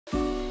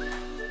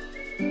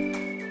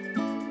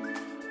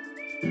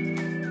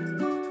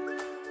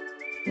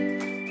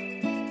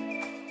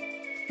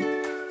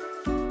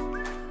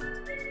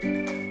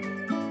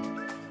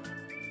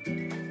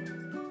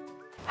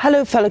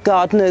Hello fellow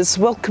gardeners,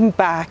 welcome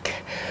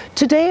back.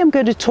 Today I'm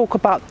going to talk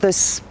about the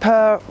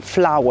spur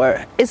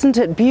flower. Isn't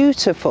it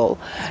beautiful?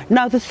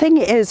 Now the thing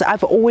is,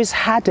 I've always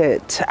had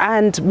it,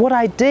 and what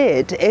I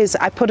did is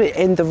I put it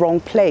in the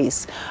wrong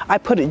place. I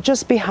put it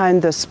just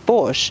behind this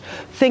bush,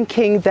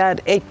 thinking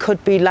that it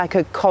could be like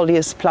a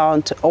Collier's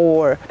plant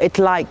or it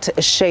liked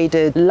a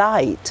shaded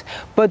light.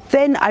 But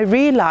then I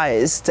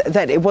realized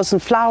that it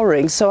wasn't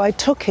flowering, so I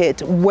took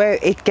it where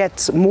it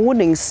gets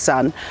morning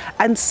sun,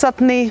 and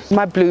suddenly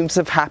my blooms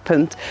have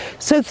happened.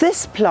 So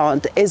this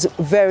plant is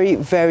very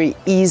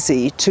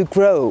easy to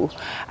grow,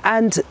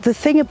 and the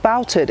thing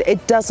about it,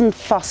 it doesn't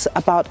fuss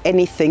about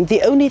anything.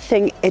 The only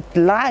thing it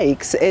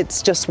likes,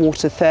 it's just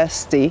water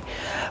thirsty.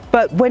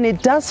 But when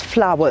it does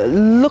flower,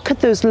 look at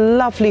those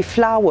lovely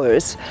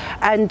flowers,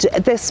 and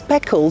they're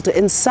speckled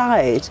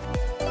inside.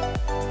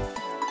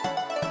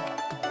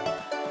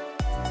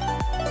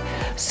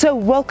 So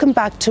welcome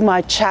back to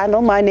my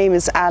channel. My name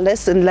is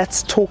Alice, and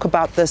let's talk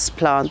about this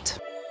plant.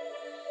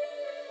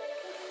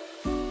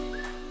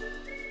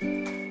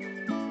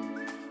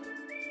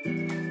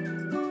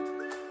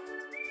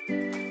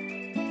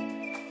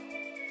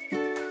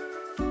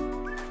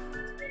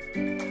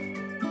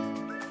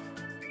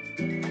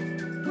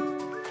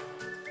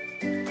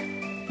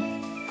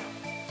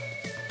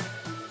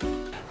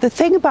 The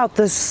thing about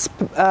this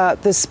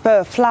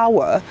spur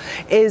flower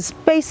is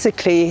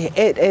basically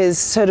it is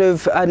sort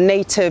of a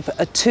native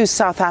to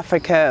South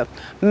Africa,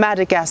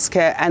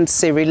 Madagascar and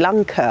Sri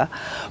Lanka,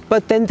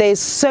 but then there's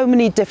so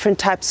many different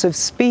types of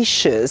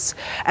species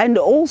and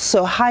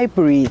also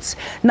hybrids.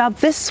 Now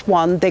this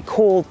one they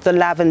call the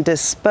lavender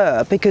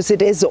spur because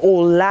it is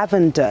all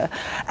lavender,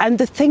 and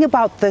the thing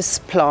about this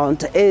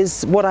plant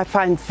is what I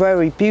find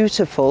very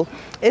beautiful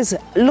is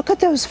look at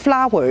those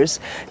flowers.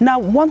 Now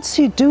once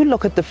you do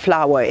look at the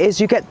flower,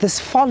 is you get this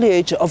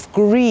foliage of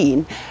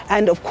green,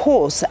 and of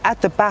course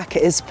at the back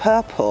is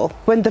purple.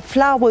 When the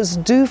flowers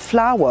do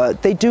flower,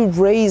 they do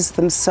raise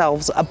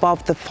themselves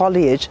above the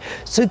foliage,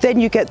 so then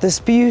you get this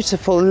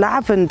beautiful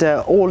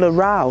lavender all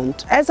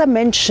around. As I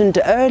mentioned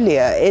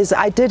earlier, is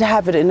I did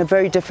have it in a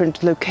very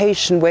different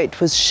location where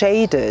it was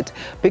shaded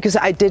because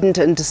I didn't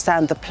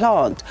understand the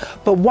plant.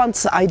 But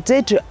once I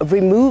did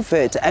remove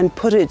it and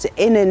put it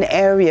in an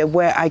area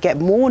where I get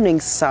morning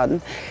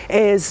sun,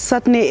 is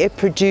suddenly it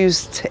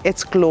produced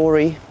its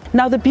glory.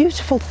 Now the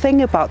beautiful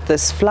thing about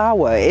this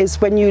flower is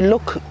when you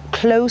look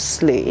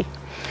closely,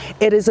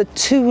 it is a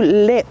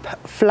two-lip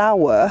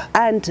flower,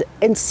 and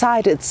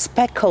inside it's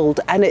speckled,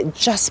 and it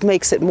just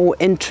makes it more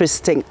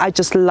interesting. I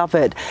just love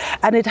it,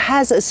 and it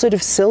has a sort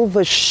of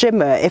silver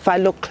shimmer. If I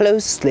look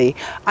closely,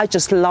 I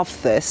just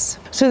love this.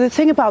 So the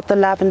thing about the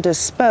lavender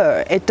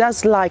spur, it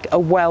does like a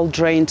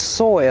well-drained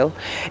soil.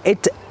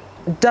 It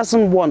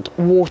doesn't want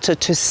water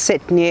to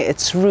sit near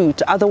its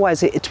root,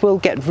 otherwise it will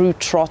get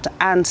root rot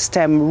and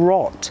stem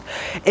rot.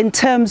 In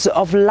terms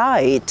of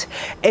light,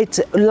 it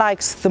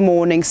likes the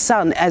morning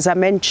sun. As I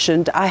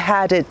mentioned, I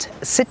had it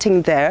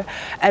sitting there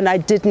and I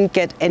didn't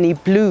get any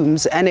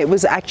blooms, and it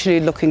was actually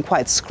looking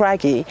quite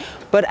scraggy.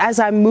 But as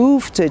I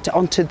moved it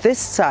onto this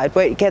side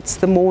where it gets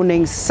the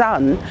morning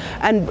sun,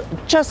 and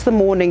just the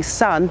morning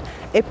sun,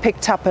 it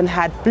picked up and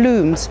had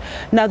blooms.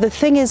 Now the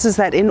thing is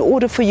that in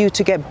order for you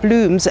to get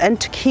blooms and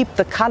to keep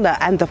the color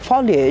and the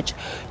foliage,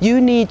 you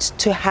need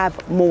to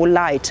have more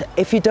light.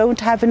 If you don't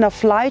have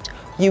enough light,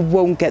 you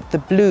won't get the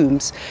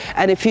blooms.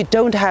 And if you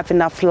don't have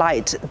enough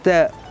light,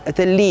 the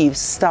leaves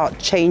start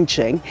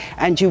changing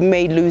and you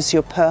may lose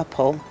your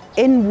purple.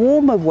 In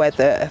warmer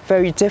weather,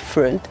 very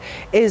different,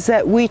 is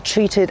that we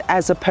treat it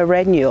as a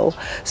perennial,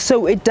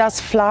 so it does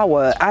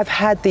flower. I've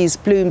had these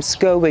blooms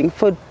going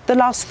for the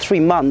last 3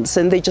 months,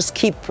 and they just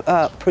keep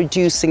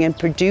producing and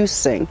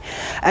producing.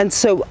 And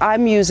so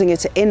I'm using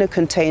it in a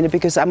container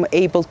because I'm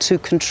able to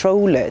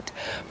control it.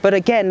 But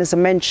again, as I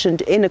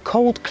mentioned, in a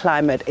cold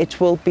climate, it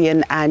will be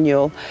an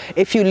annual.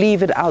 If you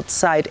leave it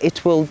outside,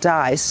 it will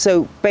die.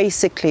 So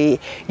basically,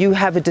 you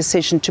have a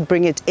decision to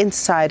bring it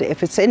inside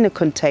if it's in a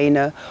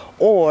container,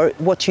 or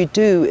what you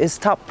do is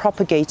start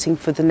propagating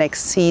for the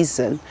next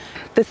season.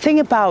 The thing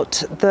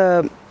about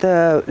the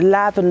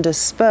lavender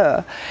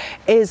spur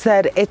is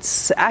that it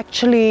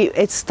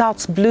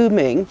starts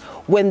blooming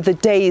when the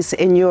days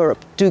in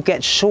Europe do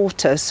get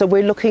shorter. So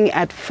we're looking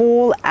at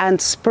fall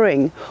and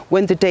spring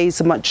when the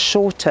days are much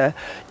shorter.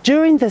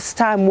 During this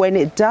time when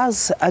it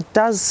does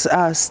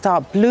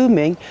start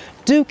blooming,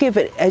 do give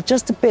it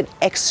just a bit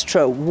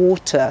extra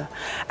water,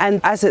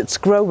 and as it's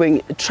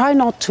growing, try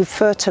not to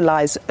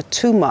fertilize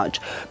too much,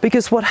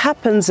 because what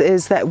happens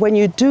is that when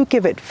you do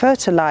give it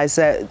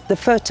fertilizer, the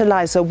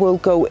fertilizer will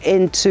go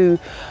into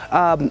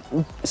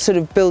sort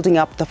of building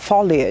up the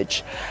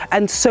foliage,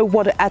 and so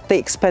at the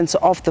expense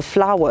of the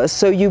flowers.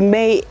 So you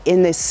may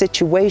in this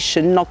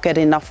situation not get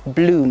enough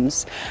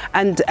blooms,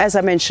 and as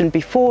I mentioned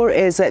before,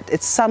 is that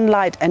it's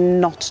sunlight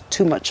and not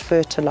too much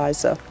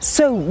fertilizer.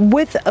 So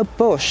with a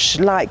bush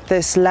like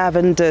this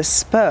lavender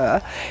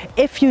spur,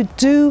 if you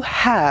do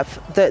have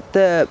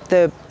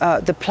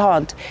the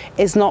plant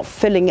is not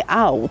filling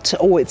out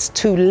or it's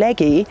too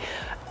leggy,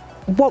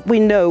 what we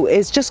know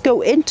is just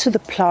go into the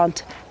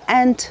plant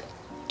and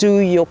do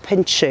your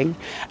pinching.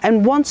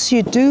 And once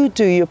you do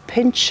your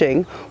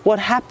pinching, what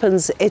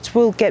happens, it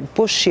will get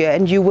bushier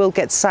and you will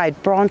get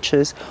side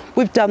branches.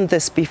 We've done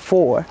this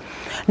before.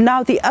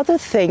 Now the other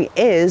thing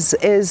is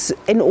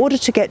in order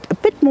to get a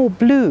bit more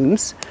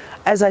blooms,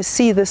 as I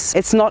see this,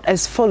 it's not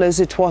as full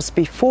as it was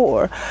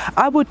before,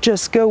 I would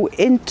just go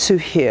into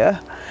here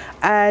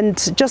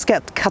and just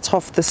cut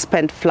off the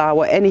spent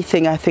flower.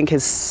 Anything I think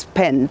is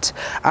spent,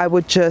 I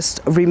would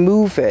just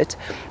remove it.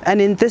 And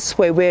in this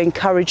way, we're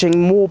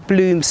encouraging more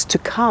blooms to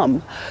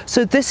come.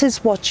 So this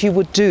is what you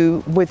would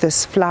do with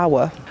this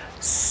flower.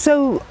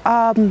 So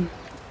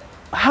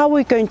how are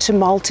we going to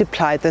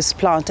multiply this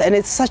plant? And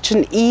it's such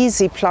an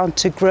easy plant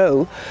to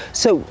grow.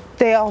 So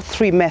there are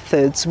three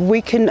methods.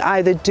 We can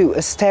either do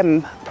a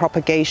stem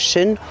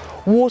propagation,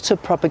 water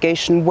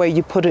propagation, where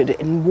you put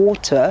it in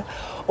water,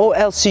 or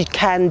else you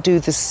can do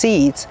the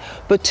seeds.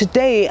 But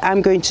today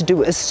I'm going to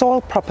do a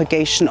soil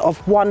propagation of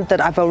one that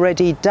I've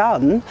already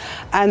done,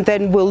 and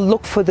then we'll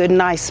look for the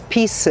nice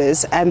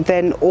pieces and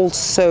then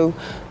also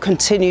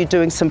continue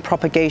doing some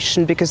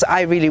propagation, because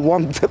I really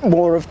want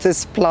more of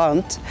this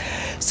plant.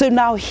 So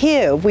now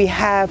here we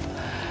have,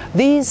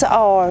 these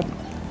are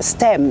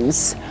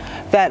stems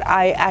that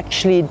I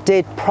actually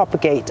did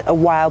propagate a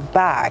while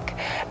back,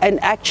 and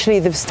actually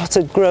they've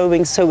started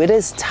growing, so it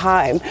is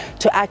time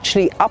to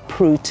actually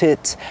uproot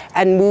it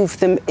and move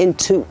them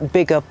into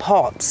bigger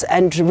pots.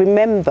 And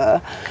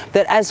remember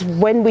that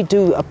when we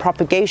do a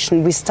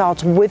propagation, we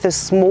start with a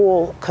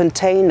small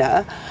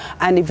container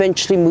and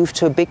eventually move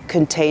to a big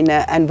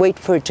container and wait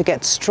for it to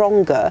get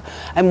stronger.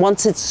 And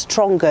once it's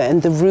stronger and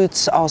the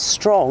roots are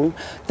strong,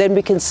 then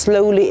we can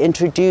slowly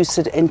introduce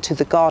it into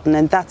the garden,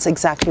 and that's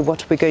exactly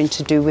what we're going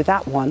to do with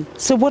that one.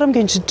 So what I'm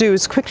going to do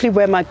is quickly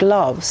wear my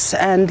gloves,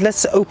 and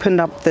let's open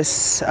up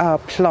this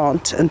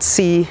plant and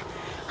see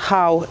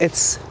how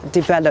it's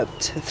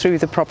developed through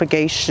the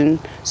propagation,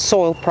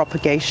 soil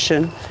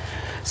propagation.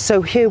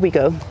 So here we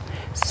go.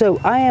 So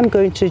I am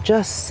going to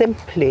just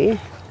simply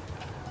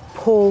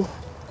pull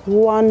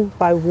one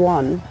by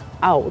one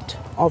out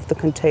of the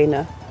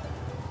container.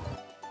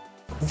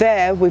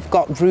 There we've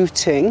got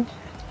rooting,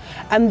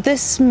 and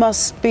this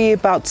must be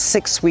about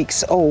 6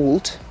 weeks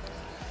old.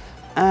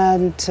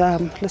 And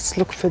let's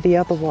look for the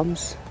other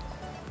ones.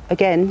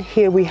 Again,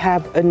 here we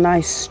have a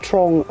nice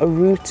strong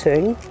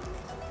rooting.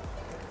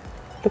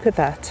 Look at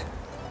that.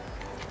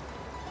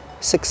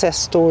 Success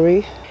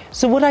story.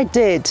 So what I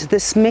did,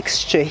 this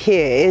mixture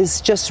here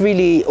is just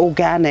really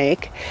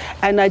organic,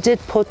 and I did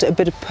put a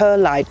bit of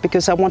perlite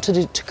because I wanted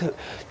it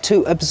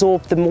to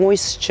absorb the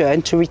moisture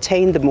and to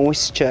retain the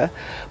moisture.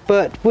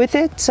 But with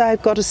it,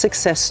 I've got a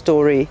success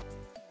story.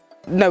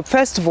 No,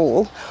 first of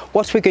all,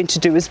 what we're going to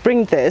do is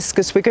bring this,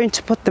 because we're going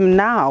to put them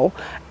now,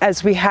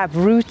 as we have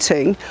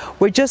rooting,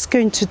 we're just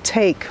going to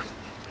take,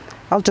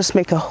 I'll just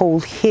make a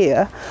hole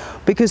here,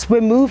 because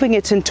we're moving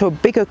it into a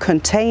bigger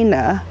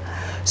container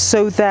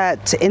so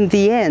that in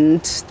the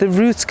end, the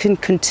roots can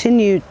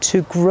continue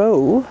to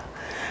grow.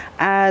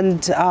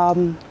 And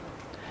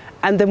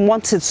then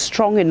once it's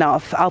strong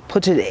enough, I'll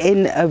put it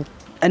in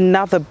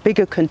another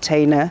bigger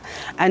container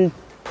and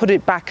put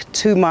it back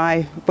to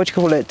my,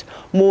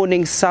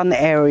 morning sun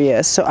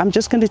area. So I'm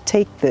just going to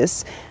take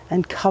this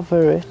and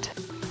cover it.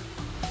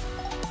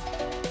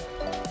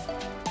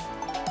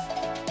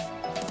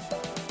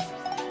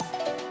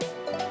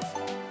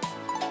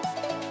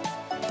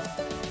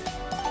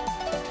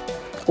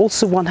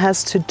 Also, one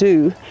has to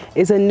do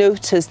is I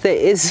notice there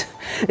is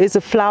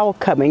a flower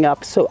coming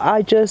up, so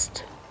I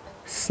just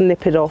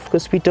snip it off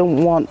because we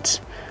don't want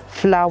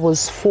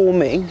flowers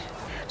forming.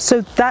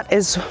 So that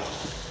is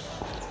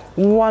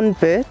one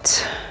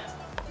bit.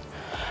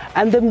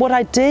 And then what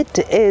I did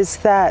is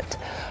that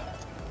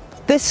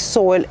this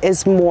soil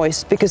is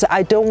moist because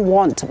I don't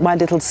want my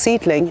little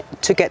seedling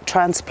to get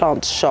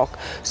transplant shock.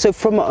 So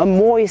from a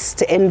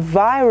moist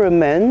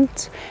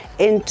environment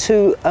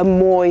into a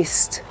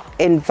moist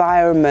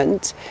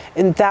environment,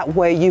 in that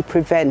way you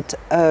prevent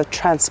a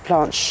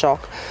transplant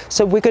shock.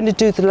 So we're going to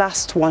do the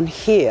last one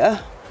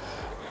here,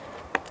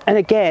 and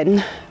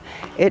again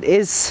it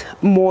is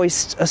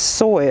moist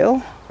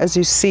soil, as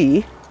you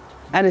see,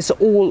 and it's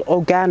all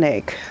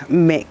organic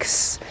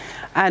mix,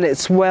 and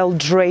it's well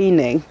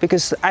draining,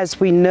 because as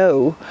we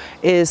know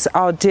is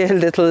our dear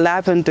little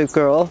lavender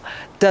girl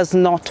does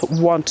not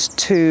want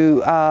to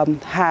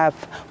have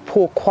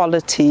poor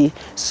quality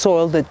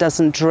soil that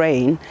doesn't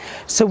drain.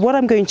 So what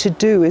I'm going to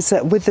do is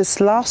that with this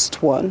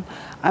last one,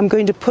 I'm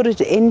going to put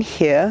it in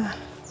here,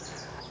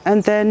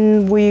 and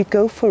then we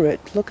go for it.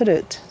 Look at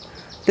it.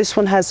 This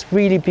one has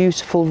really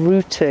beautiful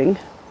rooting,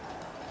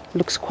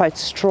 looks quite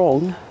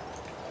strong.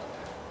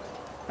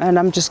 And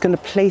I'm just going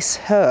to place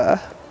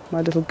her,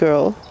 my little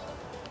girl,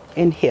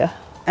 in here.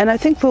 And I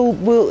think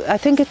I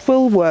think it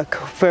will work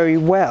very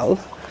well,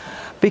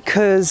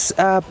 because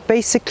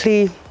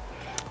basically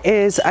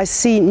I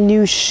see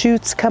new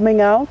shoots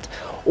coming out.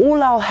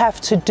 All I'll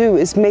have to do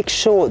is make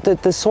sure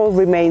that the soil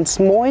remains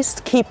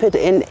moist, keep it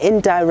in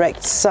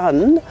indirect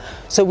sun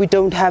so we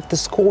don't have the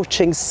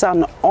scorching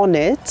sun on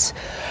it.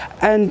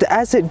 And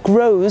as it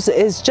grows,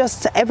 is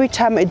just every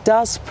time it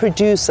does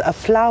produce a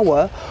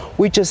flower,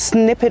 we just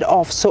snip it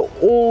off so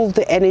all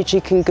the energy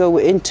can go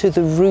into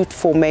the root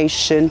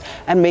formation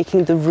and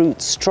making the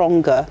roots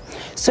stronger.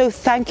 So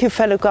thank you,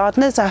 fellow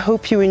gardeners. I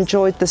hope you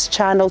enjoyed this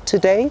channel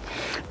today.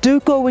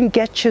 Do go and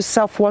get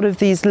yourself one of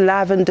these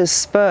lavender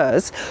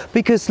spurs,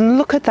 because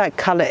look at that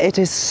color. It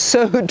is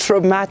so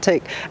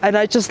dramatic and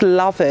I just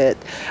love it.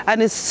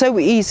 And it's so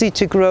easy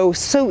to grow,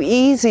 so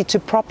easy to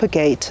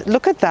propagate.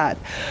 Look at that.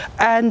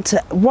 And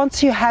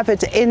once you have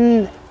it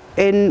in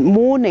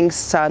morning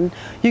sun,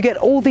 you get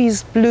all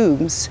these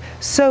blooms.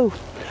 So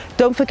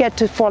don't forget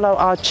to follow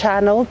our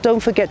channel. Don't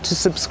forget to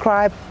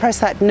subscribe, press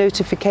that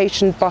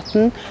notification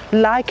button,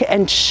 like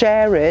and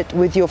share it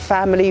with your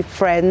family,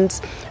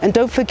 friends. And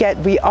don't forget,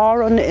 we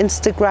are on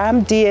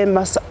Instagram. DM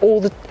us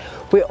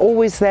we're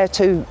always there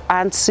to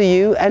answer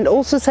you, and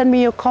also send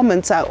me your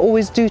comments. I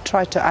always do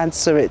try to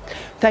answer it.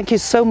 Thank you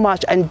so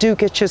much, and do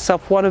get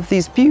yourself one of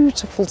these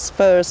beautiful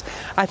spurs.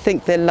 I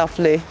think they're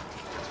lovely.